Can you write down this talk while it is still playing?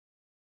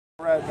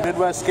We're at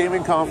Midwest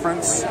Gaming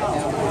Conference.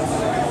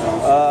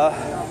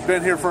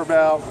 Been here for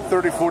about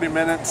 30-40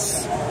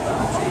 minutes.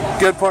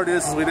 Good part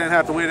is we didn't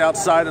have to wait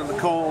outside in the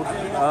cold.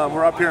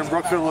 We're up here in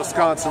Brookfield,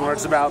 Wisconsin, where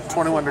it's about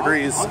 21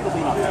 degrees. And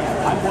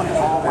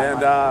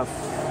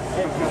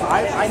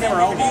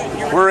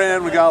we're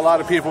in. We got a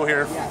lot of people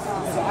here.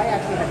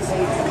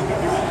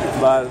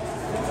 But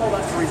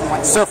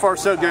so far,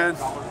 so good.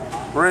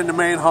 We're in the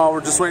main hall.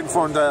 We're just waiting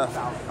for them to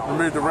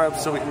remove the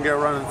ropes so we can go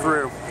running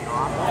through.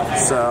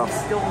 So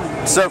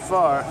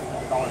far. So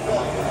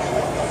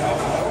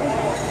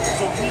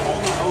he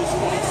only owes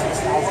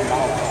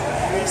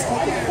 $26,000. He's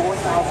taking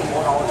 $4,000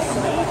 more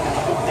from me than the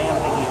whole damn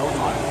thing he owes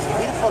money. So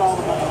he put all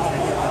the money on it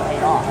and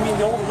paid off. I mean,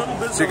 the old little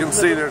business. So you can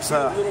see there's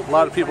a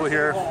lot of people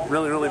here,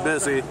 really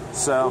busy.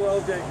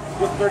 So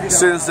as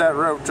soon as that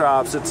rope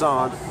drops, it's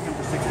on.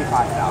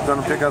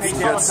 Gonna pick up some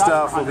good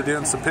stuff. We'll be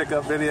doing some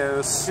pickup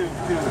videos,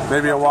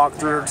 maybe a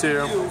walkthrough or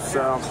two.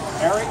 So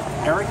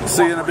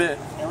see you in a bit.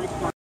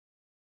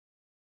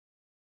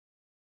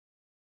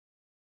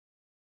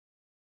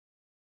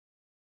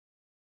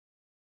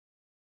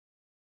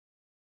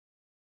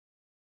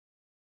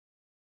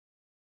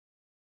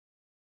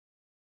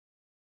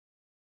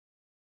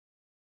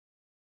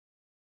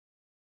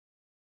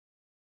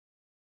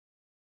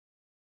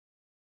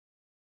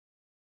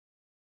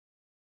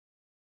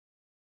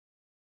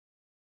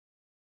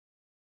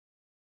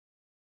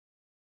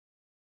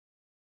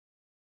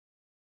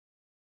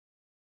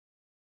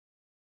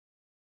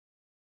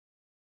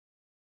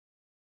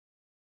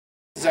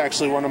 This is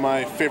actually one of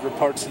my favorite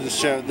parts of the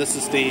show. This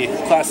is the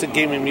Classic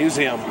Gaming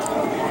Museum,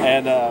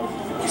 and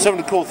some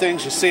of the cool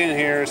things you see in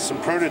here is some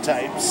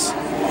prototypes,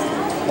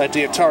 like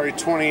the Atari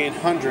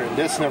 2800.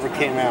 This never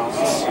came out.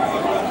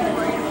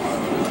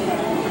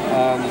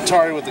 An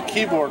Atari with a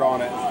keyboard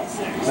on it.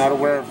 Not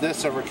aware if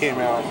this ever came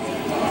out.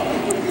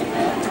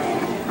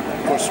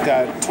 Of course, we've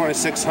got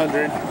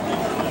 2600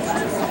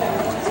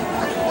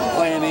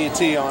 playing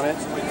E.T. on it,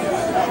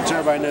 which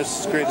everybody knows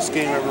is the greatest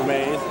game ever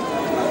made.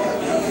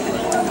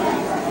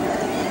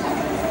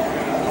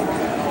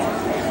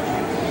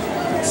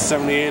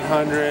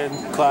 7800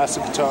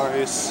 classic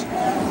Ataris,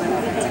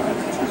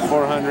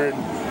 400,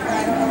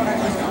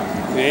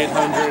 the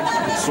 800.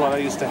 This is what I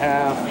used to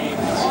have.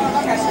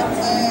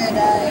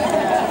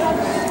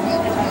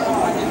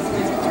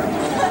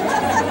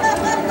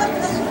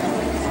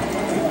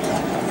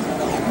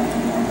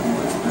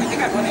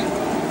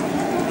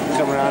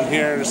 Come around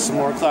here, there's some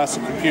more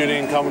classic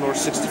computing. Commodore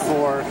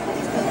 64.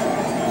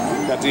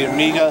 Got the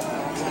Amiga,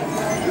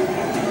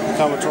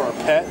 Commodore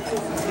PET.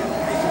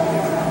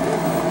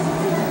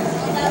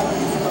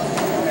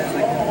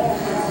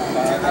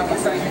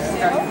 Because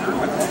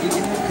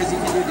he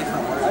can do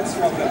different words.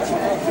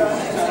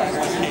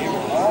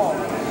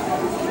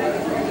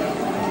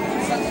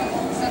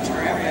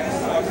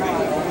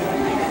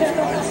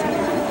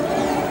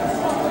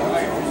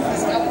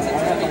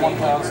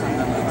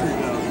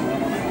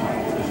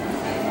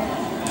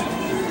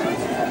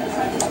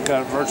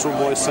 Got a Virtual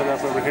Boy set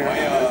up over here.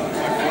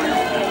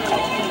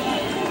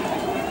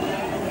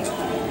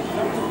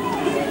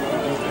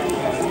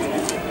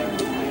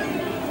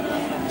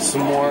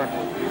 Some more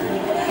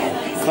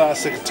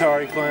classic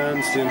Atari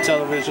clones, the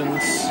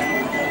Intellivisions.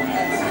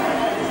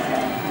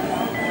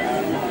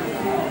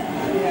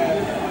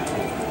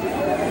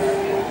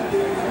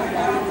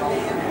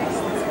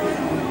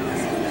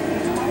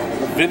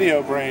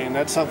 Video Brain,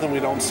 that's something we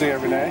don't see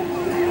every day.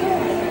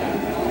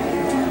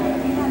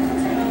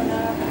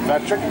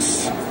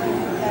 Vectrix.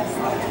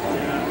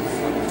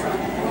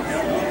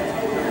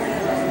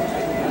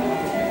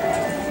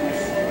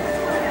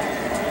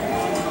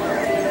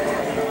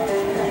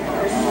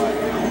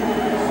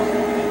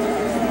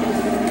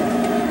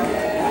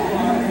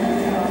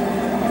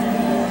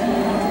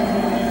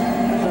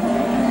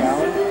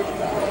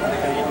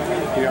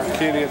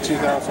 Arcadia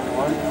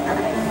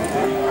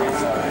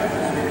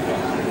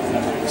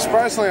 2001.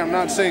 Surprisingly, I'm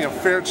not seeing a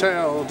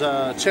Fairchild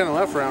Channel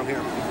F around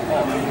here.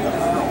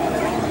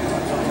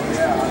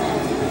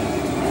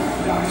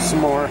 Some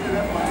more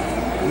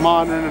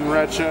modern and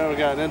retro. We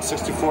got an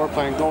N64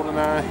 playing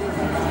GoldenEye.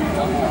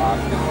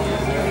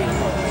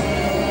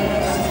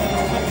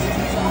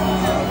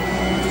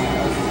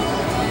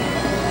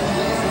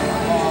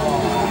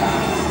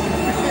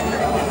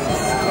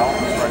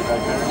 Right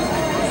back there.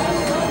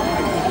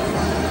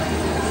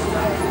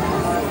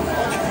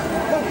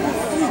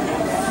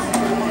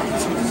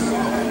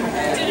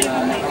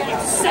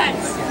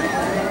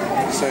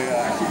 Say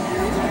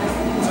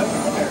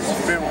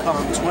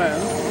Famicom Twin.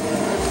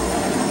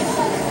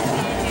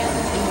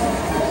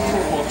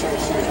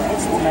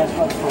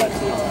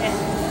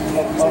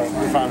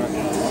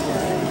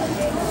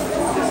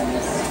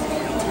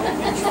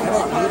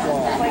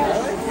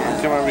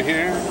 Come over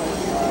here.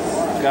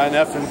 Got an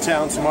F in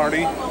Town Smarty.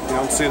 You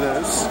don't see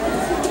those.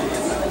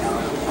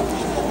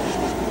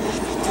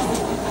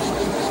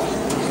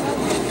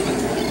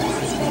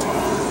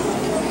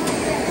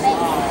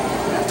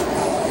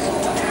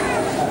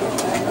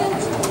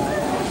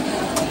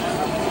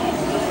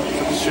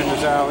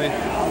 Shooter's Alley.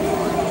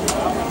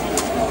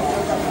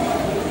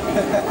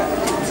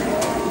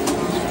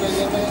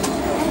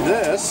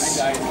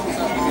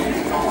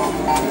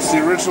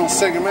 original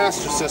Sega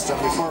Master System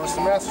before it was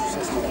the Master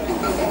System.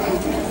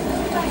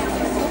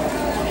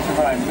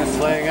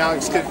 Playing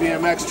Alex Kidd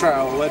BMX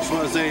Trial, which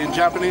was a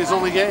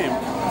Japanese-only game.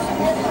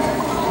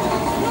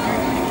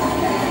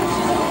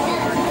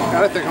 And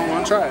I think I'm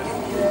going to try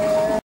it.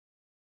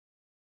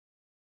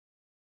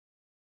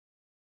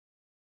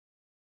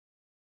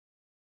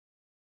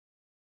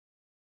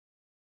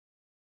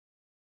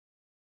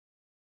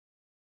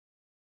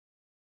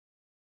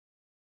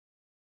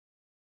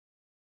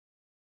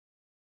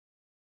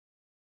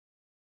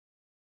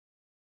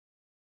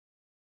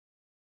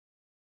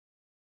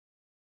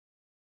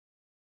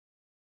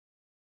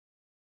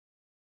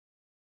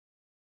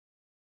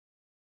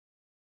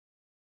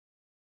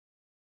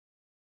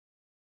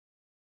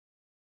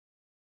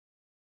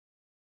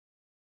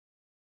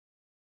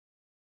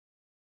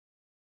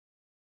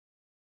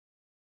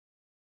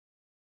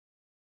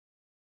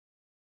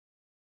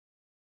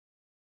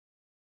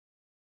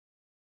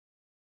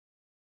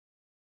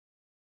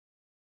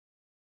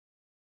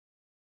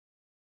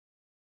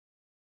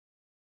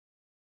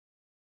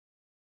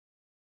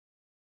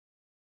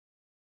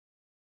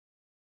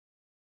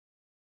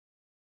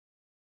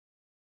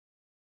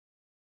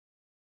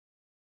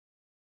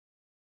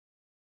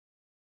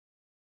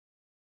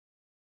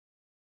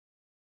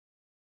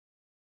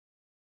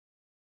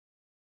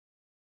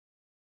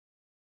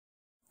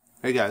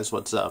 Hey guys,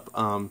 what's up?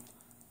 I'm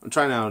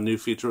trying out a new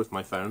feature with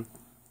my phone,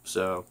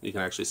 so you can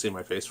actually see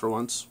my face for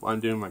once while I'm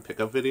doing my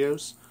pickup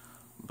videos.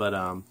 But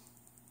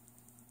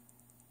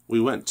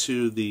we went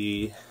to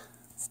the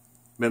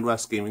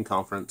Midwest Gaming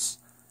Conference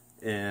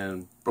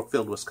in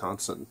Brookfield,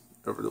 Wisconsin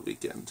over the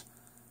weekend,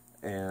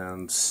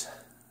 and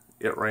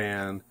it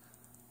ran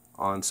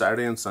on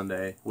Saturday and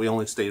Sunday. We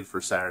only stayed for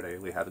Saturday.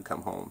 We had to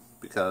come home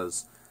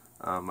because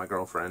my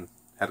girlfriend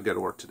had to go to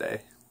work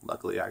today.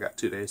 Luckily, I got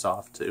 2 days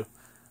off to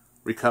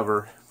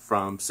recover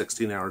from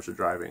 16 hours of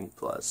driving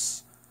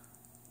plus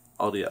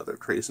all the other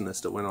craziness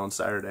that went on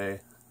Saturday.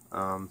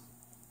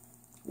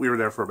 We were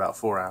there for about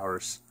 4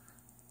 hours,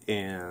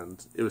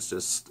 and it was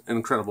just an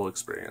incredible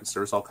experience. There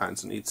was all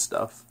kinds of neat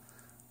stuff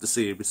to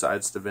see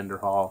besides the vendor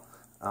hall.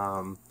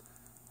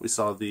 We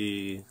saw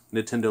the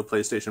Nintendo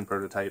PlayStation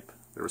prototype.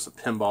 There was a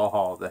pinball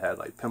hall that had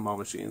like pinball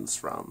machines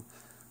from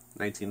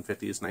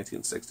 1950s,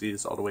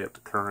 1960s, all the way up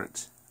to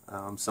current.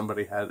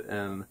 Somebody had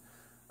an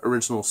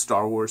original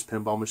Star Wars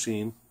pinball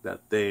machine that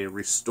they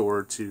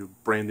restored to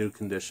brand new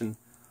condition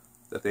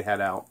that they had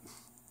out.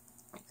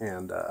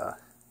 And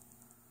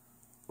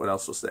what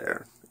else was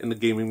there? In the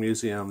gaming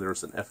museum, there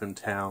was an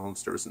FM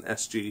Towns, there was an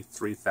SG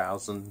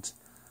 3000,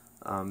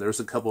 there was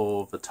a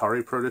couple of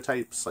Atari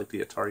prototypes, like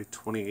the Atari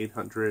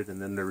 2800,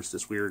 and then there was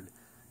this weird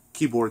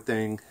keyboard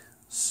thing.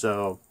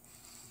 So,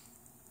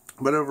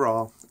 but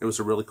overall, it was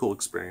a really cool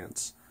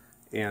experience.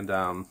 And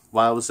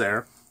while I was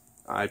there,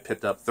 I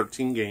picked up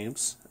 13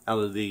 games out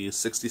of the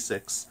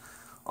 66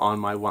 on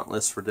my want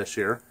list for this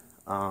year.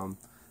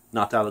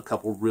 Knocked out a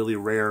couple really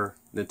rare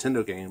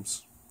Nintendo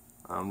games,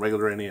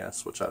 regular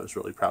NES, which I was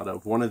really proud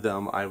of. One of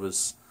them I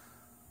was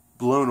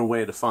blown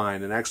away to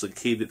find, and actually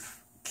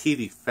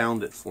Katie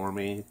found it for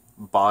me,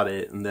 bought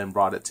it, and then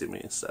brought it to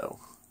me, so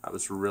I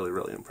was really,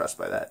 really impressed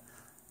by that.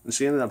 And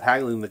she ended up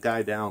haggling the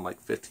guy down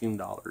like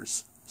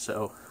 $15,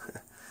 so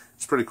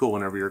it's pretty cool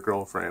whenever your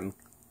girlfriend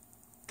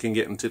can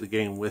get into the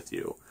game with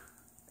you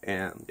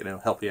and, you know,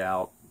 help you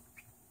out.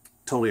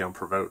 Totally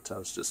unprovoked. I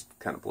was just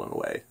kind of blown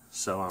away.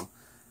 So,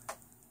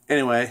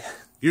 anyway,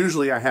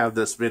 usually I have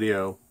this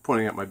video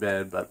pointing at my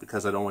bed, but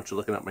because I don't want you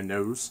looking at my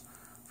nose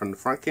from the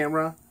front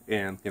camera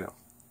and, you know,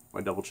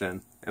 my double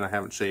chin, and I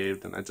haven't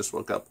shaved, and I just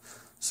woke up,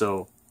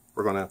 so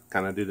we're going to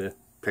kind of do the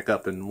pick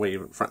up and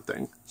wave in front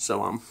thing.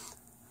 So,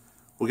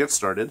 we'll get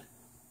started.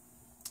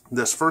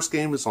 This first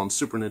game is on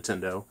Super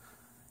Nintendo,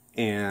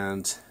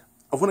 and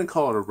I wouldn't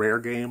call it a rare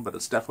game, but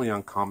it's definitely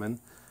uncommon.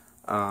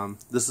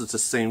 This is the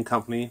same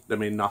company that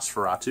made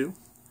Nosferatu,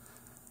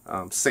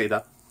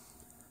 Sega,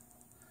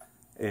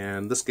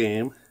 and this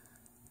game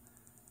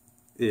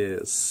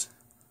is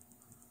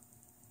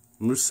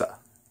Musya,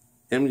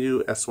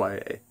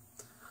 M-U-S-Y-A.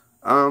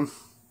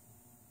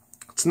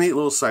 It's a neat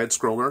little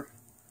side-scroller,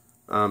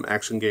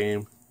 action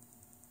game.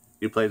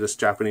 You play this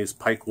Japanese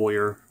pike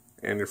warrior,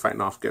 and you're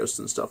fighting off ghosts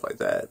and stuff like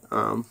that.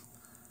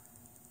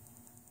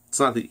 It's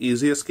not the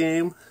easiest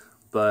game,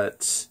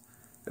 but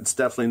it's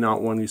definitely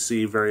not one you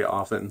see very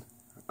often.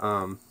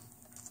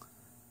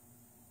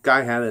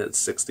 Guy had it at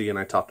 60, and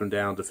I topped him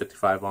down to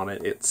 55 on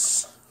it.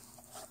 It's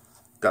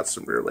got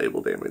some rear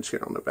label damage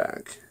here on the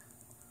back,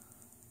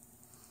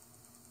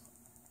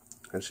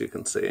 as you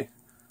can see.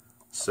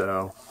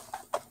 So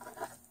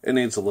it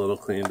needs a little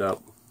cleaned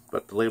up,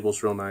 but the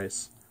label's real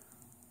nice.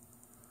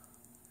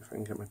 If I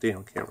can get my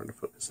damn camera to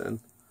focus in.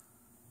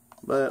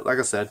 But like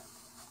I said,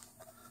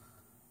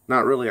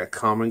 not really a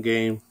common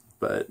game,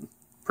 but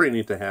pretty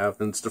neat to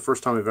have, and it's the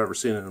first time I've ever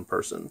seen it in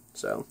person,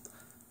 so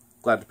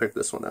glad to pick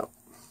this one up.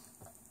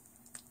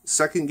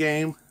 Second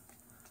game,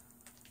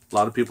 a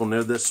lot of people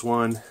know this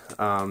one.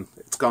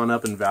 It's gone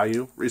up in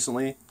value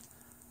recently,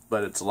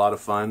 but it's a lot of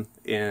fun,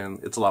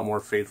 and it's a lot more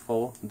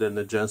faithful than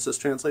the Genesis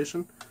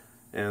translation.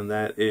 and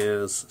that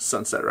is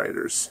Sunset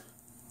Riders.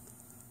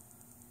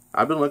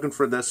 I've been looking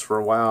for this for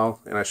a while,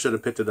 and I should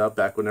have picked it up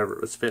back whenever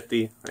it was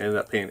 50. I ended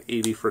up paying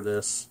 80 for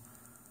this,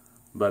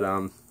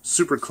 but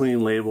super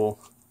clean label,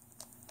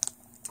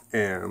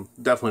 and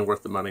definitely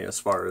worth the money as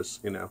far as,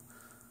 you know,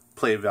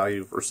 play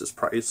value versus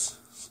price.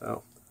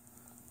 So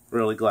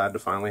really glad to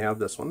finally have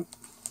this one.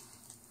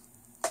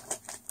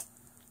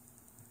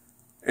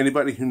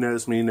 Anybody who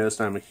knows me knows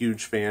that I'm a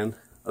huge fan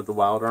of the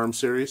Wild Arms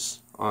series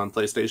on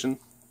PlayStation,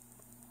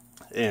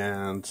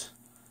 and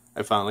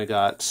I finally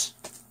got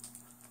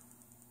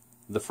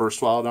the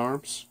first Wild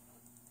Arms.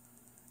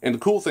 And the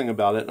cool thing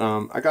about it,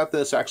 I got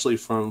this actually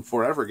from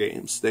Forever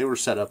Games. They were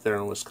set up there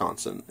in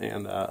Wisconsin,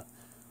 and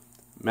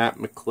Matt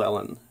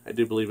McClellan, I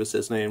do believe is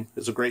his name,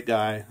 is a great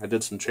guy. I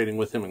did some trading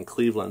with him in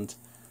Cleveland,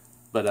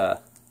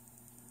 but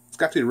it's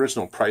got the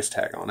original price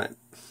tag on it.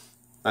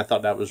 I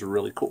thought that was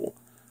really cool.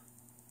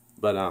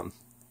 But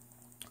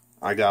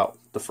I got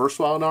the first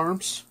Wild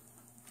Arms,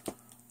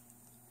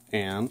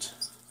 and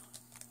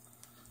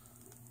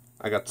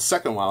I got the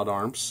second Wild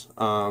Arms,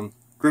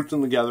 grouped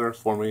them together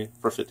for me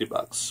for 50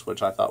 bucks,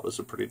 which I thought was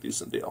a pretty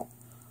decent deal.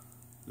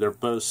 They're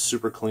both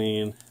super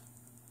clean,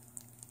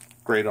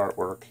 great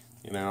artwork,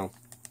 you know.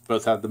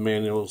 Both have the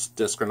manuals,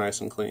 discs are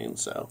nice and clean,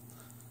 so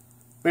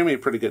made me a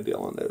pretty good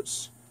deal on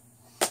those.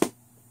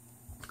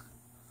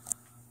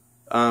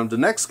 The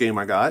next game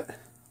I got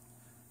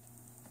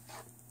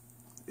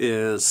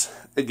is,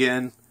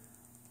 again,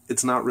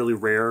 it's not really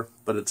rare,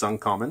 but it's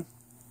uncommon.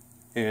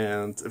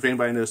 And if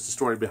anybody knows the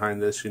story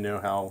behind this, you know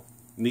how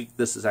neat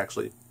this is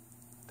actually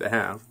to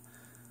have.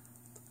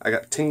 I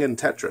got Tengen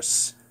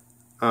Tetris.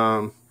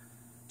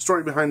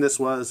 Story behind this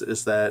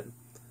is that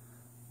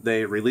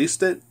they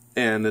released it,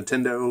 and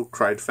Nintendo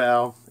cried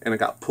foul, and it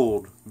got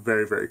pulled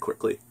very, very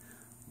quickly.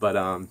 But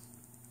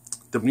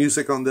the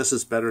music on this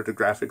is better, the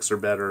graphics are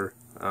better.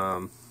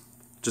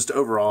 Just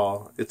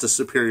overall, it's a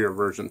superior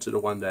version to the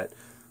one that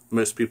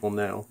most people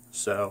know.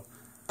 So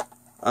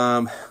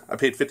I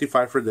paid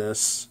 $55 for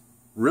this.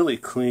 Really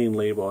clean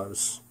label. I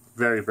was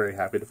very, very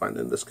happy to find it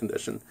in this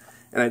condition.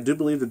 And I do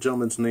believe the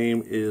gentleman's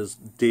name is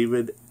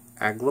David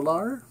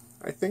Aguilar,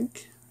 I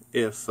think,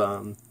 if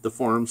the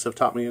forums have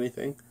taught me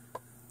anything.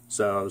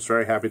 So I was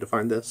very happy to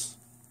find this.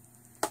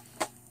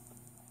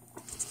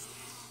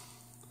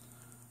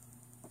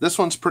 This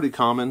one's pretty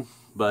common,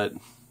 but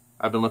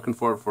I've been looking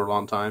for it for a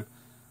long time.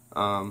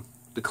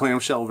 The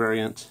clamshell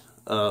variant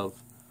of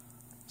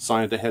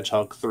Sonic the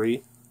Hedgehog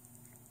 3.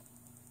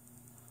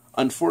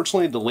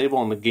 Unfortunately, the label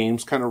on the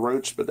game's kind of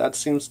roached, but that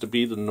seems to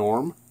be the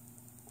norm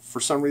for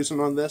some reason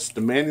on this.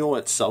 The manual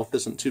itself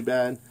isn't too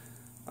bad.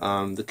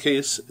 The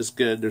case is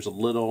good. There's a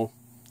little,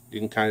 you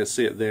can kind of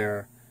see it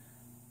there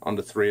on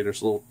the 3.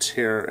 There's a little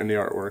tear in the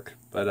artwork,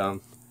 but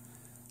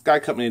guy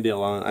cut me a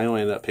deal on it. I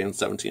only ended up paying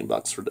 17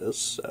 bucks for this.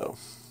 So,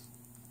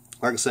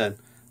 like I said,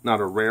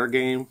 not a rare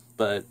game,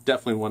 but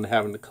definitely one to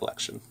have in the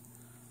collection.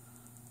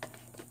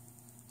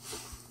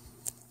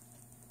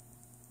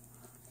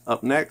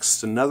 Up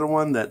next, another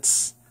one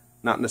that's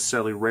not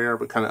necessarily rare,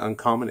 but kind of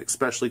uncommon,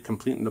 especially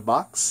complete in the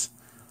box,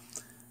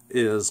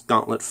 is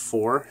Gauntlet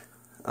 4.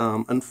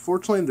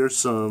 Unfortunately, there's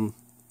some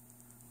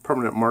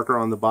permanent marker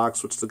on the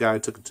box, which the guy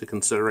took into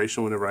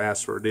consideration whenever I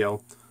asked for a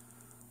deal.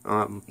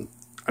 I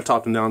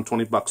talked him down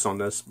 20 bucks on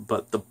this,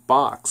 but the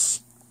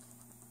box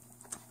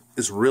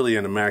is really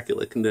in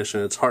immaculate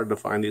condition. It's hard to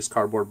find these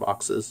cardboard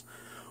boxes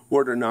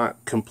where they're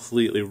not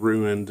completely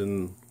ruined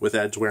and with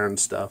edge wear and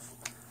stuff.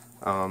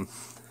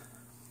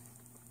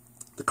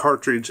 The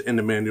cartridge and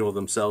the manual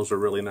themselves are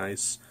really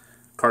nice.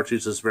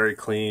 Cartridge is very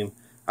clean.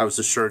 I was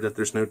assured that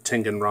there's no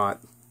Tengen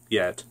rot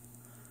yet.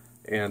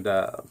 And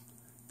the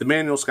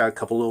manual's got a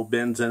couple little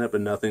bends in it,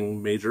 but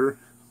nothing major.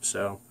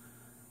 So,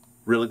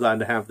 really glad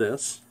to have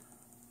this.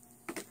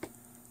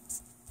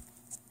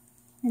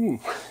 You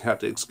have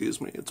to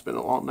excuse me, it's been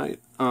a long night.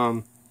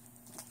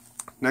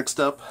 Next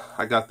up,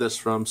 I got this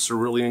from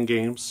Cerulean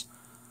Games.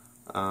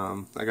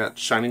 I got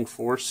Shining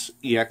Force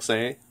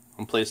EXA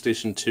on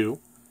PlayStation 2.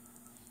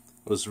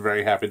 Was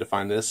very happy to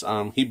find this.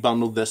 He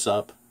bundled this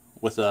up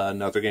with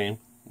another game,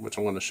 which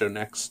I'm going to show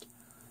next.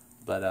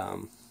 But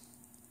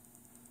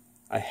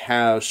I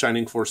have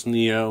Shining Force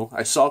Neo.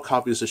 I saw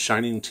copies of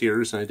Shining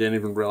Tears, and I didn't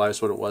even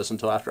realize what it was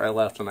until after I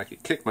left, and I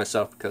could kick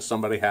myself because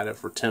somebody had it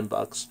for 10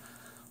 bucks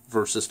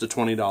versus the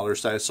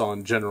 $20 that I saw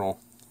in general.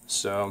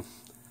 So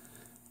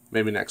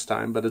maybe next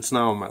time, but it's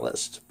not on my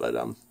list. But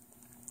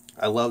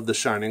I love the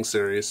Shining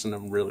series, and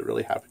I'm really,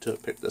 really happy to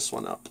have picked this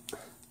one up.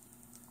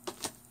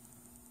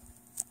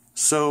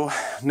 So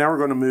now we're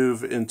going to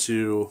move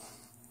into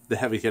the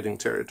heavy-hitting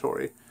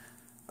territory.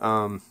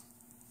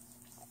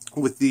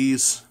 With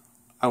these,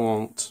 I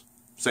won't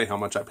say how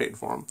much I paid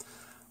for them,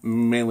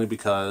 mainly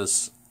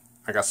because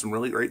I got some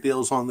really great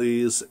deals on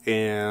these,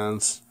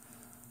 and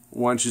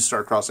once you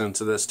start crossing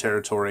into this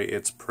territory,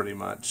 it's pretty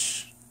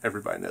much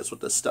everybody knows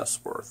what this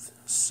stuff's worth.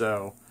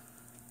 So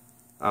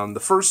the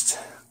first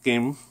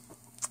game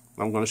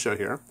I'm going to show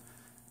here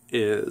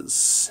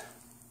is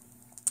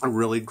a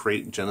really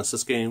great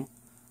Genesis game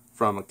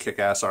from a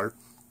Kick-Ass Art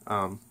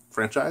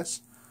franchise.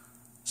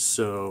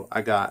 So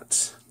I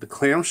got the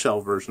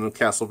clamshell version of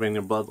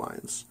Castlevania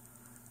Bloodlines.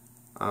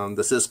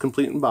 This is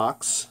complete in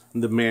box.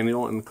 The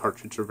manual and the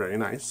cartridge are very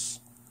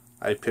nice.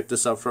 I picked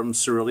this up from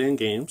Cerulean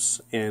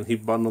Games, and he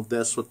bundled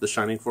this with the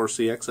Shining Force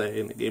EXA,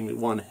 and it gave me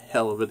one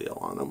hell of a deal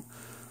on them.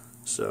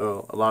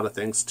 So a lot of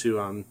thanks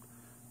to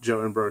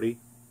Joe and Brody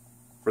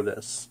for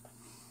this.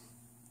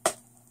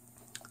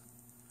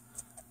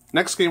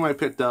 Next game I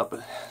picked up,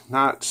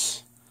 I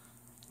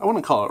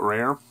wouldn't call it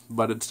rare,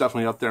 but it's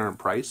definitely up there in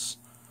price.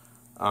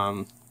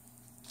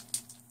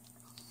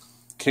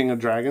 King of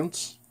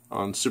Dragons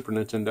on Super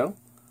Nintendo.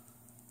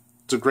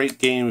 It's a great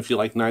game if you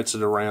like Knights of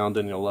the Round,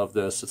 and you'll love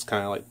this. It's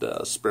kind of like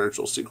the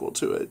spiritual sequel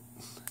to it.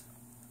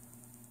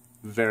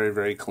 Very,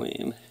 very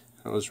clean.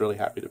 I was really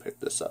happy to pick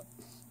this up.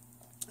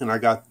 And I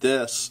got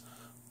this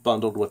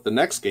bundled with the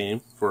next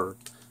game for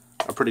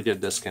a pretty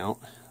good discount.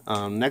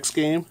 Next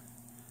game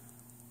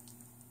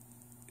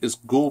is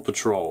Ghoul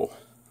Patrol.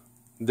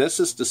 This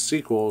is the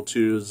sequel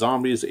to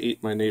Zombies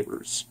Ate My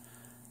Neighbors.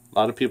 A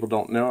lot of people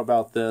don't know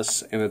about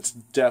this, and it's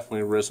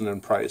definitely risen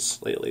in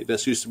price lately.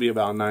 This used to be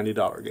about a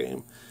 $90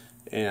 game,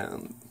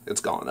 and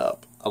it's gone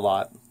up a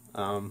lot.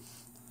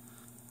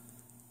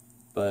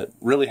 But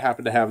really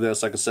happy to have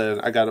this. Like I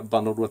said, I got it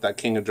bundled with that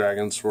King of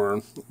Dragons for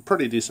a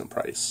pretty decent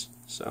price.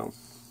 So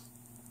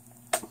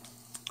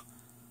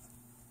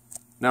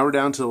now we're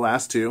down to the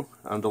last two.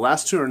 The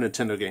last two are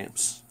Nintendo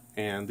games,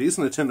 and these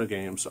Nintendo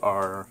games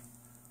are...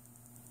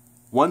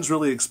 One's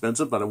really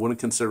expensive, but I wouldn't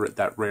consider it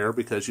that rare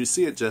because you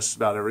see it just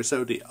about every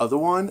so. The other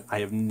one I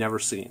have never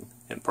seen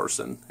in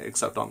person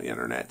except on the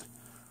internet.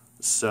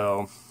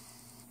 So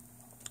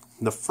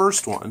the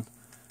first one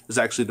is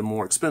actually the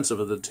more expensive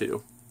of the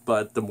two,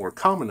 but the more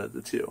common of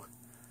the two.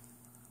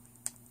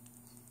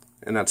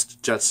 And that's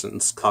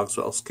Jetsons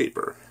Cogswell's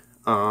Caper.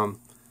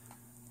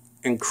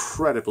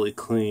 Incredibly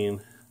clean.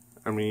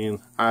 I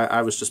mean,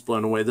 I was just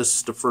blown away. This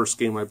is the first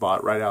game I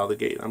bought right out of the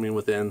gate. I mean,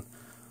 within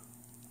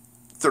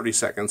 30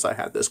 seconds I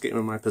had this game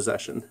in my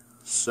possession.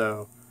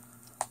 So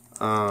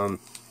I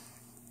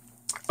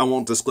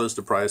won't disclose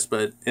the price,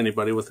 but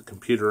anybody with a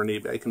computer on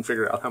eBay can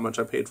figure out how much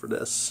I paid for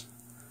this.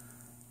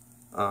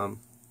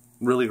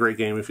 Really great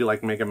game. If you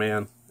like Mega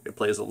Man, it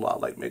plays a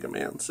lot like Mega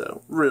Man,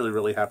 so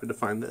really happy to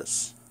find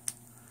this.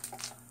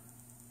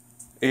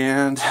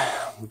 And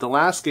the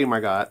last game I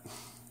got,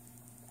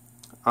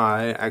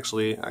 I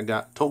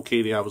told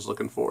Katie I was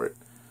looking for it.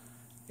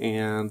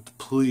 And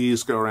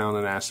please go around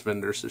and ask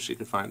vendors if she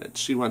could find it.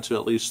 She went to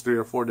at least 3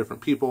 or 4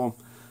 different people.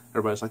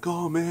 Everybody's like,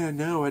 oh man,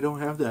 no, I don't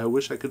have that. I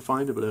wish I could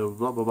find it, but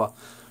blah, blah, blah.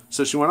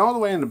 So she went all the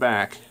way in the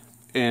back.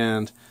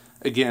 And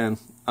again,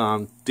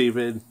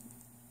 David,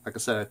 like I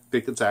said, I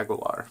think it's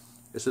Aguilar.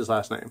 It's his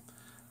last name.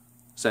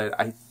 Said,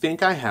 I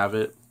think I have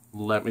it.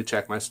 Let me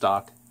check my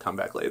stock. Come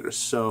back later.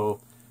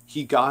 So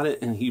he got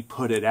it and he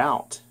put it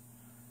out.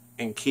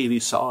 And Katie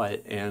saw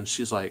it and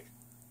she's like,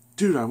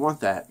 dude, I want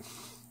that.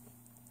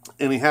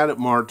 And he had it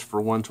marked for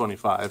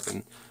 $125,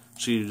 and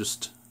she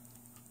just,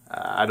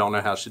 I don't know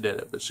how she did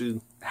it, but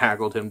she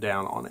haggled him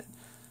down on it.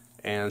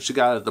 And she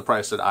got it at the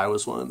price that I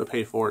was willing to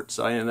pay for it,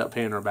 so I ended up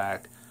paying her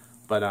back.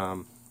 But,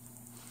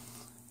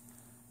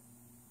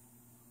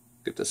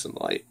 get this in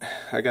light.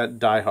 I got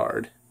Die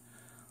Hard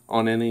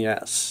on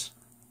NES,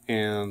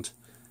 and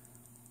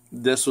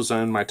this was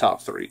in my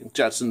top 3.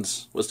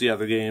 Jetsons was the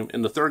other game,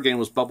 and the third game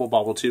was Bubble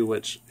Bobble 2,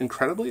 which,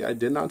 incredibly, I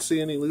did not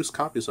see any loose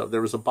copies of.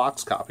 There was a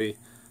box copy,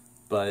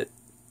 but a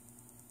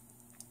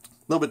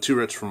little bit too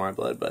rich for my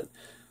blood, but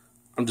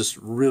I'm just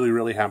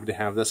really happy to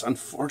have this.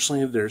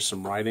 Unfortunately, there's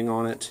some writing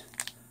on it.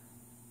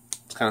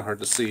 It's kind of hard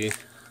to see,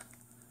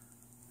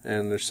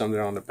 and there's some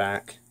there on the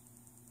back,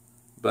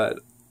 but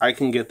I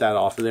can get that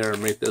off of there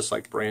and make this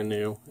like brand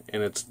new,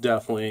 and it's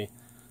definitely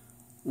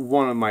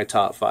one of my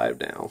top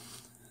 5 now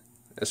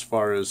as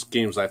far as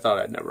games I thought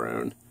I'd never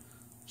own.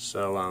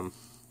 So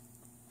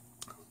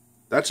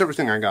that's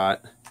everything I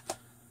got.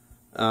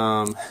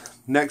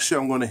 Next show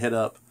I'm going to hit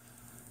up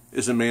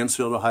is in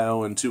Mansfield,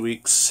 Ohio in 2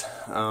 weeks.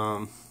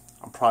 I'm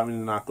probably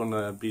not going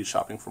to be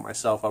shopping for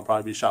myself. I'll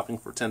probably be shopping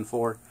for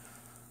 10-4.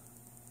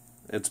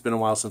 It's been a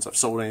while since I've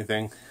sold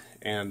anything,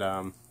 and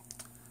I'd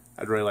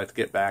really like to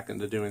get back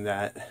into doing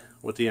that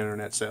with the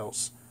internet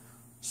sales.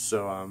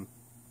 So,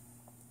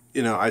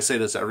 you know, I say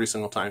this every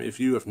single time. If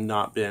you have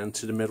not been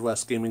to the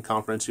Midwest Gaming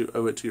Conference, you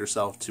owe it to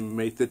yourself to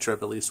make the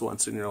trip at least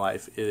once in your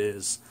life. It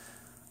is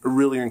a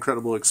really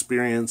incredible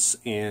experience,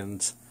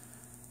 and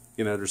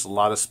you know, there's a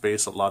lot of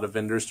space, a lot of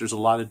vendors, there's a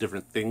lot of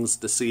different things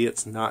to see.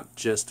 It's not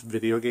just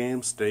video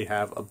games. They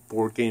have a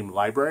board game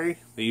library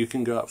that you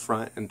can go up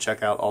front and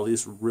check out all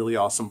these really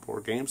awesome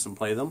board games and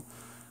play them.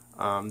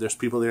 There's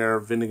people there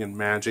vending in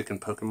Magic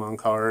and Pokemon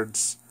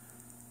cards,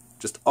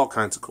 just all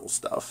kinds of cool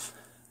stuff.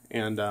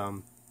 And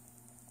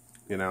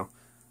you know,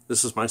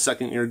 this is my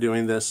 2nd year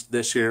doing this.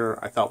 This year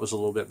I thought was a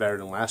little bit better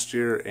than last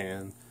year,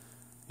 and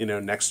you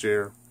know, next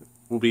year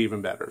will be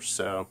even better.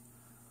 So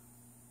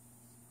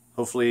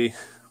hopefully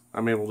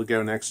I'm able to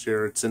go next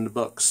year. It's in the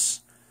books.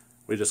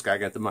 We just gotta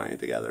get the money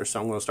together. So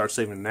I'm gonna start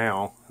saving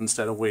now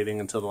instead of waiting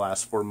until the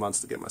last 4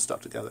 months to get my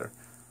stuff together.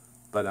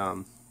 But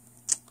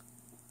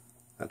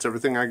that's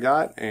everything I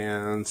got.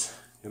 And,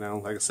 you know,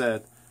 like I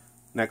said,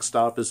 next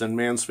stop is in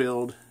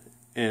Mansfield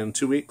in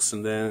 2 weeks,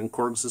 and then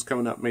Korgs is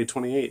coming up May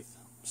 28th.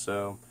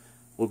 So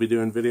we'll be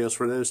doing videos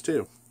for those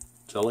too.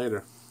 Till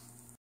later.